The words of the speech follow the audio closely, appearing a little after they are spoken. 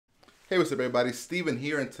Hey, what's up everybody, Steven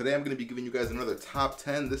here, and today I'm going to be giving you guys another top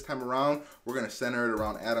 10. This time around, we're going to center it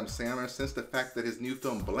around Adam Sandler, since the fact that his new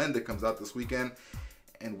film Blended comes out this weekend,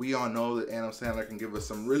 and we all know that Adam Sandler can give us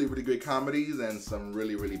some really great comedies and some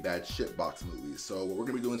really bad shitbox movies. So what we're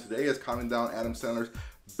going to be doing today is counting down Adam Sandler's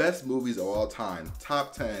best movies of all time,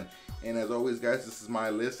 top 10. And as always guys, this is my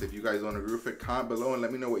list. If you guys don't agree with it, comment below and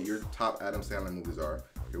let me know what your top Adam Sandler movies are.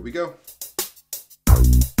 Here we go.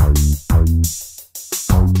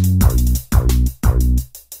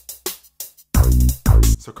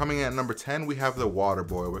 So coming in at number 10, we have The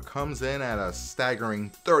Waterboy, which comes in at a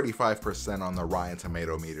staggering 35% on the Rotten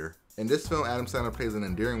Tomato meter. In this film, Adam Sandler plays an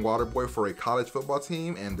endearing water boy for a college football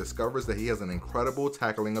team and discovers that he has an incredible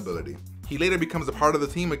tackling ability. He later becomes a part of the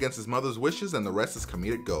team against his mother's wishes, and the rest is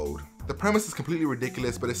comedic gold. The premise is completely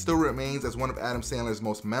ridiculous, but it still remains as one of Adam Sandler's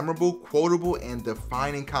most memorable, quotable, and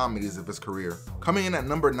defining comedies of his career. Coming in at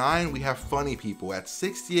number 9, we have Funny People at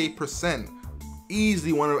 68%.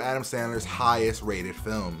 Easily one of Adam Sandler's highest rated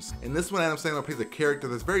films. In this one, Adam Sandler plays a character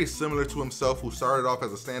that's very similar to himself, who started off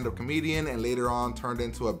as a stand-up comedian and later on turned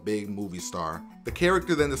into a big movie star. The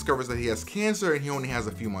character then discovers that he has cancer and he only has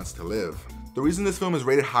a few months to live. The reason this film is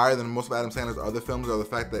rated higher than most of Adam Sandler's other films are the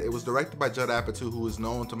fact that it was directed by Judd Apatow, who is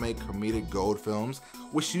known to make comedic gold films,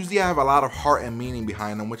 which usually have a lot of heart and meaning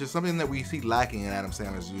behind them, which is something that we see lacking in Adam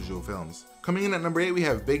Sandler's usual films. Coming in at number 8, we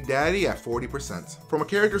have Big Daddy at 40%. From a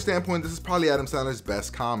character standpoint, this is probably Adam Sandler's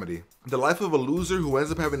best comedy. The life of a loser who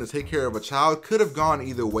ends up having to take care of a child could have gone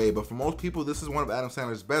either way, but for most people, this is one of Adam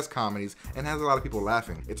Sandler's best comedies and has a lot of people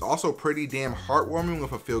laughing. It's also pretty damn heartwarming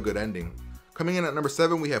with a feel-good ending. Coming in at number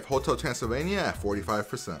 7, we have Hotel Transylvania at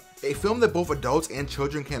 45%. A film that both adults and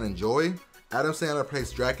children can enjoy. Adam Sandler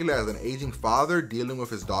plays Dracula as an aging father dealing with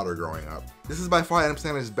his daughter growing up. This is by far Adam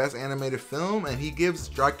Sandler's best animated film, and he gives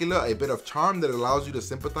Dracula a bit of charm that allows you to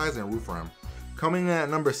sympathize and root for him. Coming in at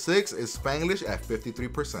number 6 is Spanglish at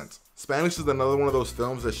 53%. Spanglish is another one of those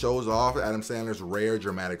films that shows off Adam Sandler's rare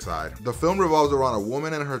dramatic side. The film revolves around a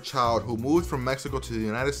woman and her child who moved from Mexico to the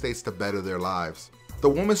United States to better their lives. The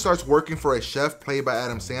woman starts working for a chef played by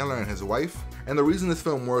Adam Sandler and his wife, and the reason this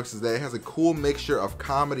film works is that it has a cool mixture of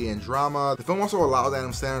comedy and drama. The film also allows Adam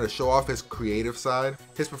Sandler to show off his creative side.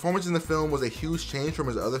 His performance in the film was a huge change from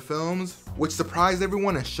his other films, which surprised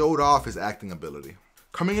everyone and showed off his acting ability.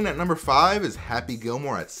 Coming in at number 5 is Happy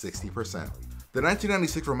Gilmore at 60%. The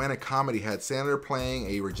 1996 romantic comedy had Sandler playing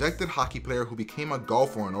a rejected hockey player who became a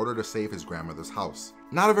golfer in order to save his grandmother's house.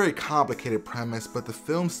 Not a very complicated premise, but the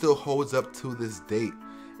film still holds up to this date.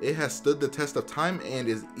 It has stood the test of time and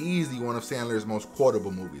is easily one of Sandler's most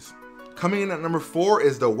quotable movies. Coming in at number 4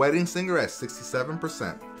 is The Wedding Singer at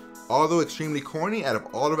 67%. Although extremely corny, out of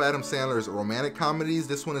all of Adam Sandler's romantic comedies,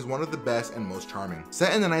 this one is one of the best and most charming.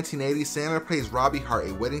 Set in the 1980s, Sandler plays Robbie Hart,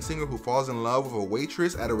 a wedding singer who falls in love with a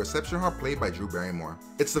waitress at a reception hall played by Drew Barrymore.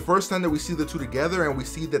 It's the first time that we see the two together, and we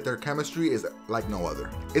see that their chemistry is like no other.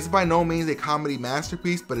 It's by no means a comedy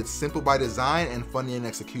masterpiece, but it's simple by design and funny in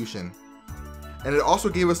execution. And it also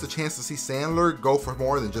gave us the chance to see Sandler go for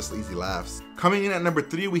more than just easy laughs. Coming in at number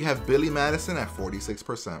 3, we have Billy Madison at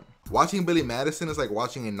 46%. Watching Billy Madison is like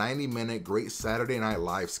watching a 90-minute great Saturday Night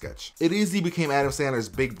Live sketch. It easily became Adam Sandler's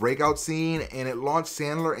big breakout scene, and it launched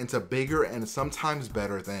Sandler into bigger and sometimes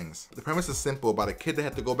better things. The premise is simple, about a kid that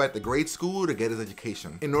had to go back to grade school to get his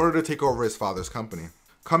education in order to take over his father's company.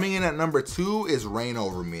 Coming in at number 2 is Reign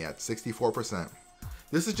Over Me at 64%.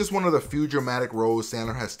 This is just one of the few dramatic roles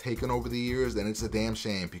Sandler has taken over the years, and it's a damn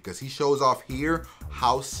shame because he shows off here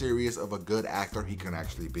how serious of a good actor he can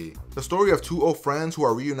actually be. The story of two old friends who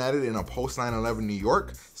are reunited in a post 9/11 New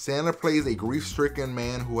York. Sandler plays a grief-stricken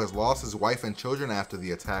man who has lost his wife and children after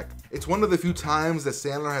the attack. It's one of the few times that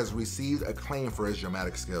Sandler has received acclaim for his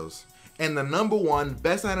dramatic skills. And the number 1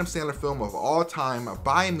 best Adam Sandler film of all time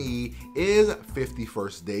by me is 50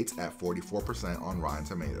 First Dates at 44% on Rotten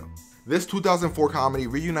Tomato. This 2004 comedy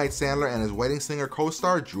reunites Sandler and his wedding singer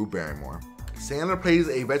co-star Drew Barrymore. Sandler plays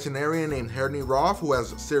a veterinarian named Harry Roth who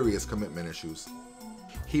has serious commitment issues.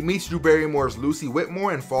 He meets Drew Barrymore's Lucy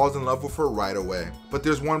Whitmore and falls in love with her right away. But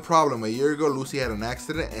there's one problem. A year ago, Lucy had an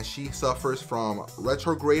accident and she suffers from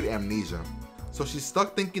retrograde amnesia. So she's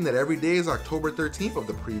stuck thinking that every day is October 13th of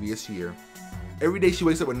the previous year. Every day she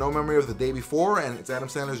wakes up with no memory of the day before, and it's Adam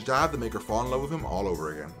Sandler's job to make her fall in love with him all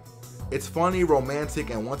over again. It's funny, romantic,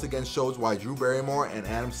 and once again shows why Drew Barrymore and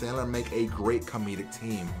Adam Sandler make a great comedic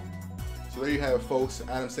team. So there you have it, folks.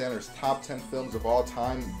 Adam Sandler's top 10 films of all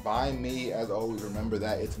time by me. As always, remember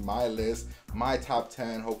that it's my list, my top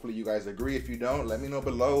 10. Hopefully you guys agree. If you don't, let me know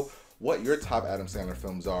below what your top Adam Sandler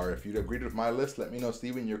films are. If you agreed with my list, let me know,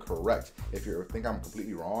 Steven, you're correct. If you think I'm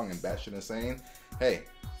completely wrong and batshit insane, hey,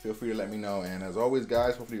 feel free to let me know. And as always,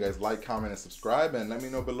 guys, hopefully you guys like, comment, and subscribe. And let me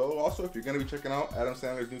know below also if you're going to be checking out Adam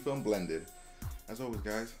Sandler's new film, Blended. As always,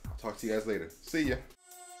 guys, I'll talk to you guys later. See ya.